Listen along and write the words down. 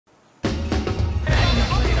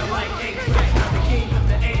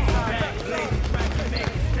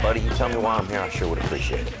buddy. You tell me why I'm here, I sure would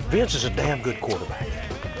appreciate it. Vince is a damn good quarterback.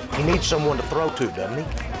 He needs someone to throw to, doesn't he?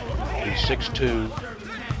 He's 6'2".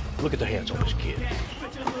 Look at the hands on this kid.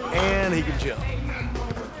 And he can jump.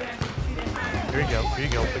 Here you go, here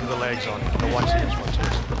you go. Look at the legs on him. Now watch this, watch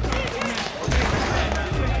this.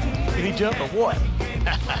 Can he jump or what?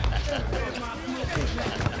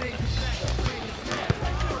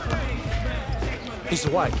 He's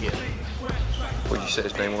the white kid. What'd you say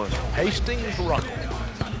his name was? Hastings Ruckle.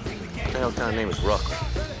 What the hell kind of name is Ruckle?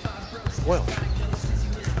 Well.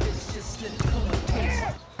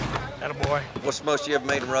 Attaboy. What's the most you ever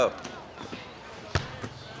made him row?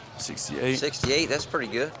 68. 68? That's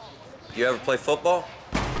pretty good. You ever play football?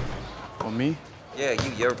 On me? Yeah,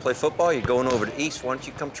 you ever play football? You're going over to East. Why don't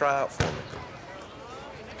you come try out for me?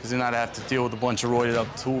 Because then I'd have to deal with a bunch of roided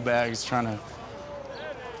up tool bags trying to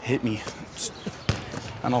hit me.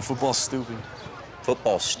 I know football's stupid.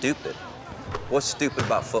 Football's stupid? What's stupid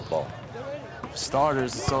about football? For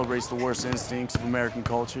starters, it celebrates the worst instincts of American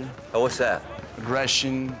culture. Oh, what's that?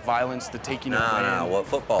 Aggression, violence, the taking of land. Nah, what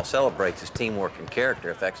football celebrates is teamwork and character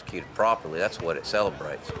if executed properly. That's what it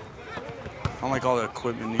celebrates. I don't like all the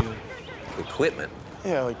equipment either. Equipment?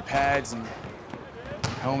 Yeah, like pads and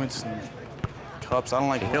helmets and cups. I don't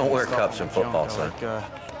like. You don't wear cups in football, son. I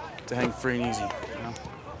like to hang free and easy. You know?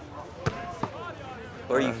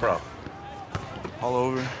 Where are you from? All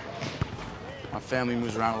over. My family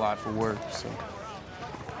moves around a lot for work, so.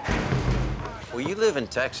 Well, you live in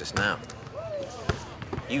Texas now.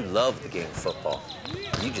 You love the game of football.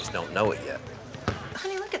 You just don't know it yet.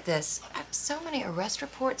 Honey, look at this. I have so many arrest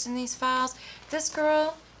reports in these files. This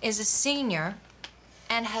girl is a senior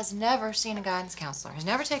and has never seen a guidance counselor, has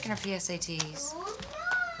never taken her PSATs.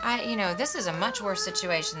 You know, this is a much worse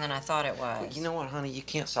situation than I thought it was. Well, you know what, honey? You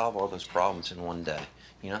can't solve all those problems in one day.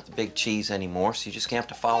 You're not the big cheese anymore, so you just have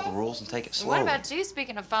to follow the rules and take it slowly. What about you,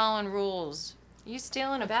 speaking of following rules? You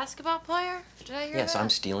stealing a basketball player? Did I hear Yes, that? I'm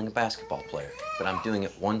stealing a basketball player, but I'm doing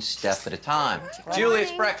it one step at a time. Julie,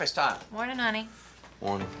 it's breakfast time. Morning, honey.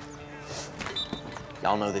 Morning.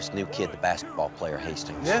 Y'all know this new kid, the basketball player,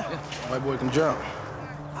 Hastings? Yeah, my boy can jump.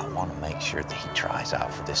 I want to make sure that he tries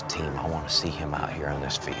out for this team. I want to see him out here on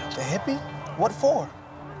this field. The hippie? What for?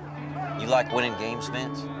 You like winning games,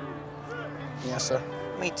 Vince? Yes, sir.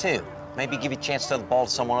 Me too. Maybe give you a chance to throw the ball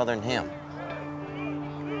to someone other than him.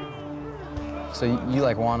 So you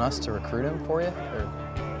like want us to recruit him for you? Or?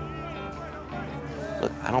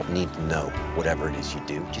 Look, I don't need to know whatever it is you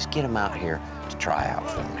do. Just get him out here to try out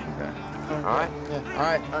for me. Okay. All right? Yeah. All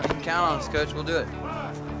right. Count on us, Coach. We'll do it.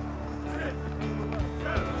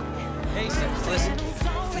 Hastings, listen.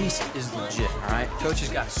 Vince is legit, all right? Coach has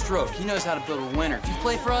got a stroke. He knows how to build a winner. If you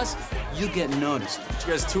play for us, you get noticed. You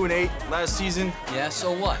guys 2-8 last season. Yeah,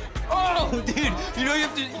 so what? Oh, dude, you know you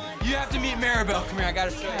have to meet Maribel. Come here, I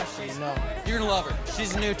gotta show you. No. You're gonna love her.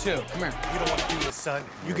 She's new too. Come here. You don't want to do this, son.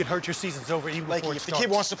 You get hurt, your season's over even before it If the starts. kid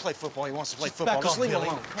wants to play football, he wants to play football. back Just off, leave it Billy.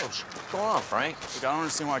 alone. Coach. What's going on, Frank? Look, I don't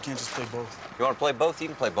understand why I can't just play both. You want to play both? You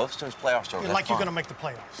can play both as soon as playoffs are over. Like you're going to make the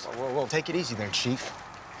playoffs. Whoa, take it easy there, Chief.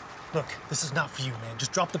 Look, this is not for you, man.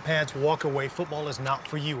 Just drop the pads, walk away. Football is not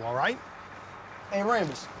for you, all right? Hey,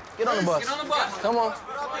 Ramus, get on the bus. Get on the bus. Come on.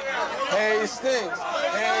 Hastings.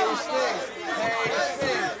 Hastings.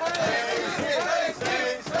 Hastings.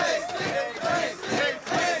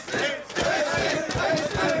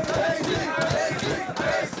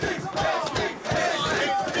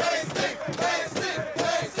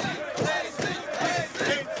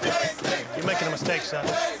 You're making a mistake, son.